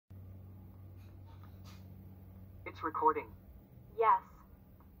It's recording. Yes.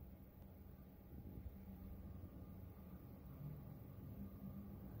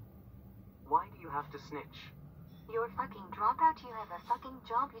 Why do you have to snitch? You're fucking dropout. You have a fucking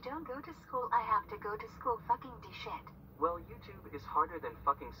job. You don't go to school. I have to go to school. Fucking do shit. Well, YouTube is harder than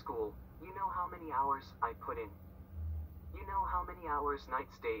fucking school. You know how many hours I put in. You know how many hours,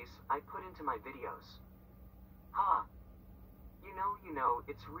 nights, days I put into my videos. Ha! You know,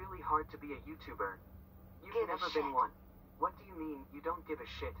 it's really hard to be a YouTuber. You've Give a never been shit. one. What do you mean, you don't give a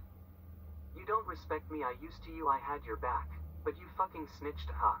shit? You don't respect me. I used to you, I had your back. But you fucking snitched,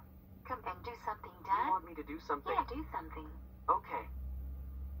 huh? Come and do something, You Dad. want me to do something? Yeah, do something. Okay.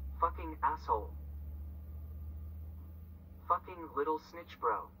 Fucking asshole. Fucking little snitch,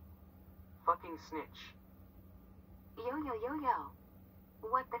 bro. Fucking snitch. Yo.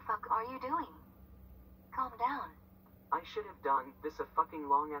 What the fuck are you doing? Calm down. I should have done this a fucking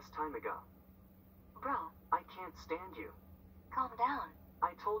long ass time ago. Bro, I can't stand you. calm down.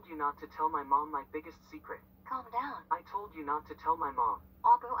 I told you not to tell my mom my biggest secret. Calm down. I told you not to tell my mom.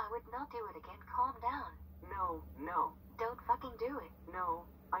 Although I would not do it again. Calm down. No. Don't fucking do it. No,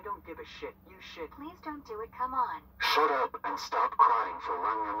 I don't give a shit. You shit. Please don't do it. Come on. Shut up and stop crying for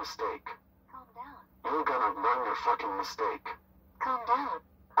learning your mistake. Calm down. You're gonna learn your fucking mistake. Calm down.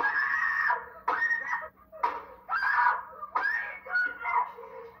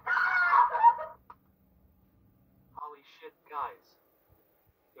 Holy shit, guys.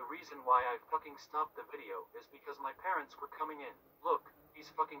 The reason why I fucking stopped the video is because my parents were coming in. Look,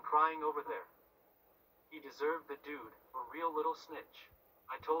 he's fucking crying over there. He deserved the dude, a real little snitch.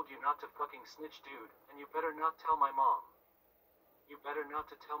 I told you not to fucking snitch, dude, and you better not tell my mom. You better not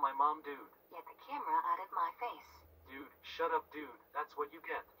to tell my mom, dude. Get the camera out of my face. Dude, shut up, dude. That's what you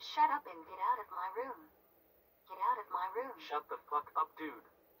get. Shut up and get out of my room. Get out of my room. Shut the fuck up, dude.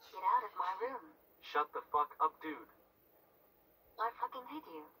 Get out of my room. Shut the fuck up, dude. I fucking hate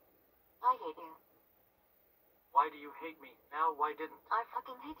you. I hate you. Why do you hate me? Now why didn't? I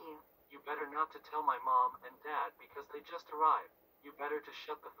fucking hate you. You better not to tell my mom and dad because they just arrived. You better to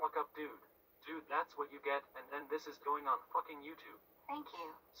shut the fuck up, dude. Dude, that's what you get, and then this is going on fucking YouTube. Thank you.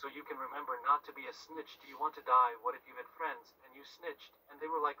 So you can remember not to be a snitch. Do you want to die? What if you had friends and you snitched and they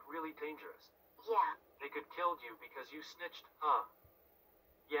were like really dangerous? Yeah. They could kill you because you snitched, huh?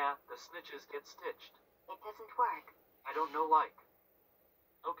 Yeah, the snitches get stitched. It doesn't work. I don't know, like.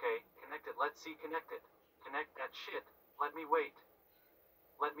 Okay, connect it. Let's see, connect it. Connect that shit. Let me wait.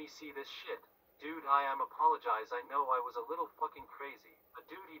 Let me see this shit. Dude, I am apologize. I know I was a little fucking crazy. A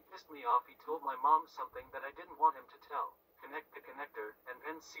dude, he pissed me off. He told my mom something that I didn't want him to tell. Connect the connector, and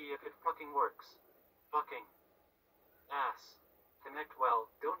then see if it fucking works. Fucking ass. Connect well.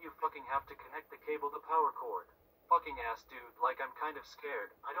 Don't you fucking have to connect the cable to power cord. Fucking ass, dude. Like, I'm kind of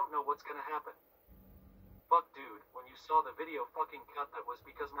scared. I don't know what's gonna happen. Fuck, dude. When you saw the video fucking cut, that was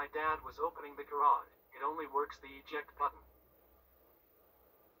because my dad was opening the garage. It only works the eject button.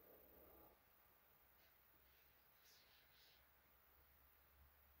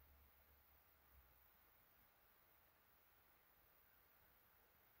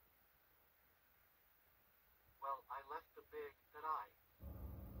 Well, I left the big that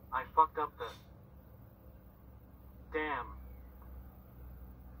I fucked up the... Damn.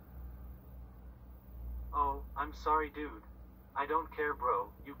 Oh, I'm sorry, dude. I don't care, bro.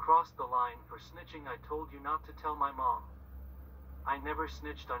 You crossed the line for snitching. I told you not to tell my mom. I never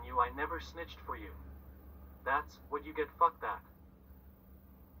snitched on you. I never snitched for you. That's what you get. Fuck that.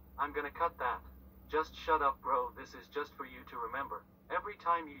 I'm gonna cut that. Just shut up, bro. This is just for you to remember. Every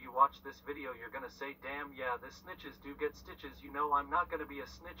time you watch this video, you're gonna say, damn, yeah, the snitches do get stitches. You know I'm not gonna be a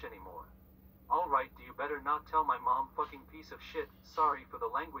snitch anymore. Alright, you better not tell my mom, fucking piece of shit. Sorry for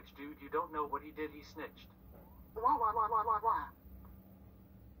the language, dude. You don't know what he did. He snitched. Wah.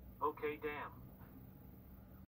 Okay, damn.